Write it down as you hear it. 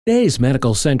Today's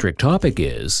medical-centric topic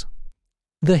is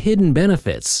the hidden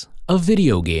benefits of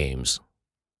video games.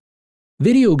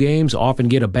 Video games often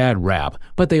get a bad rap,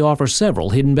 but they offer several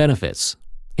hidden benefits.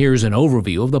 Here's an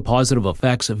overview of the positive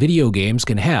effects video games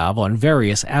can have on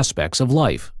various aspects of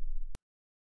life.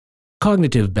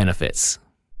 Cognitive benefits.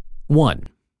 1.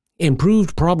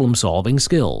 Improved problem-solving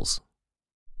skills.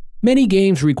 Many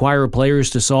games require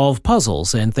players to solve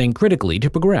puzzles and think critically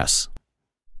to progress.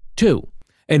 2.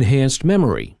 Enhanced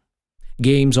memory.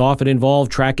 Games often involve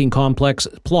tracking complex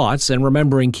plots and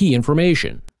remembering key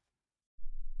information.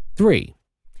 3.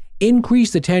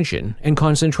 Increased attention and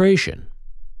concentration.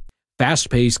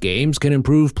 Fast-paced games can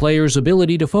improve players'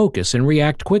 ability to focus and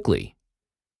react quickly.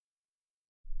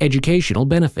 Educational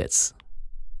benefits.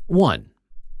 1.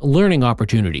 Learning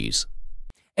opportunities.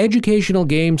 Educational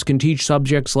games can teach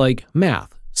subjects like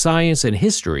math, science, and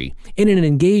history in an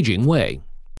engaging way.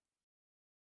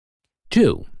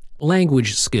 2.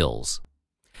 Language skills.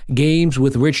 Games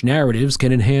with rich narratives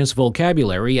can enhance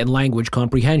vocabulary and language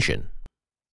comprehension.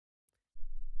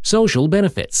 Social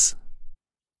benefits.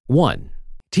 1.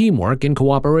 Teamwork and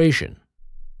cooperation.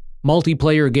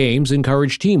 Multiplayer games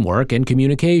encourage teamwork and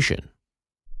communication.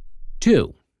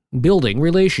 2. Building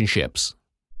relationships.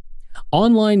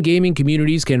 Online gaming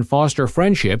communities can foster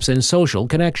friendships and social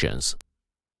connections.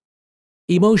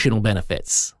 Emotional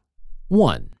benefits.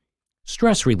 1.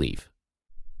 Stress relief.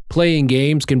 Playing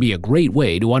games can be a great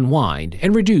way to unwind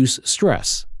and reduce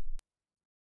stress.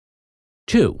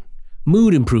 2.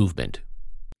 Mood improvement.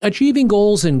 Achieving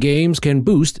goals in games can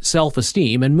boost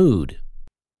self-esteem and mood.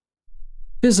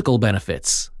 Physical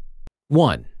benefits.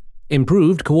 1.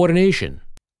 Improved coordination.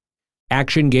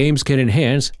 Action games can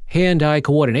enhance hand-eye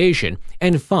coordination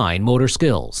and fine motor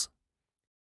skills.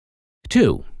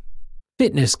 2.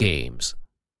 Fitness games.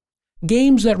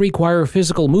 Games that require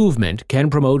physical movement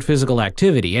can promote physical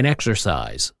activity and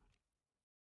exercise.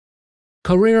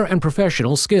 Career and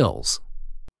professional skills.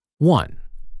 1.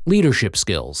 Leadership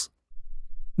skills.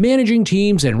 Managing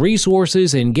teams and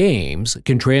resources in games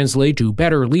can translate to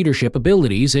better leadership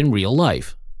abilities in real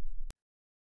life.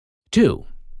 2.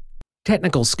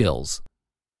 Technical skills.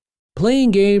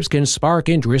 Playing games can spark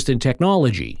interest in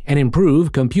technology and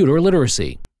improve computer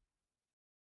literacy.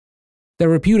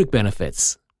 Therapeutic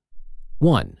benefits.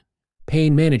 1.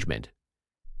 Pain management.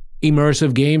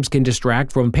 Immersive games can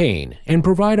distract from pain and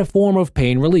provide a form of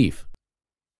pain relief.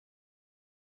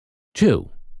 2.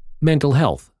 Mental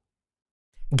health.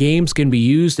 Games can be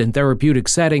used in therapeutic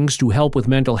settings to help with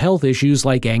mental health issues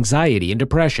like anxiety and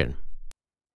depression.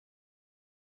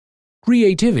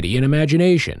 Creativity and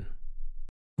imagination.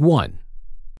 1.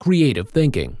 Creative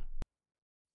thinking.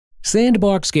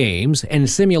 Sandbox games and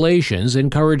simulations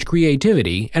encourage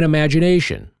creativity and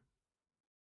imagination.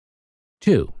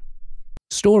 2.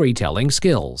 Storytelling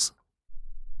skills.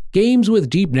 Games with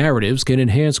deep narratives can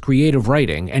enhance creative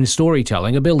writing and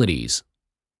storytelling abilities.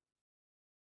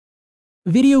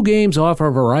 Video games offer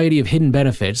a variety of hidden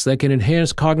benefits that can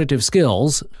enhance cognitive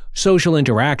skills, social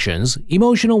interactions,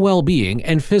 emotional well-being,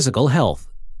 and physical health.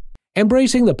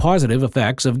 Embracing the positive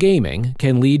effects of gaming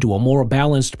can lead to a more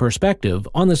balanced perspective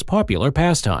on this popular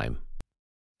pastime.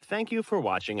 Thank you for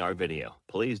watching our video.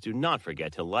 Please do not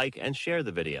forget to like and share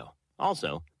the video.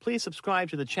 Also, please subscribe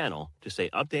to the channel to stay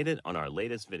updated on our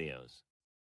latest videos.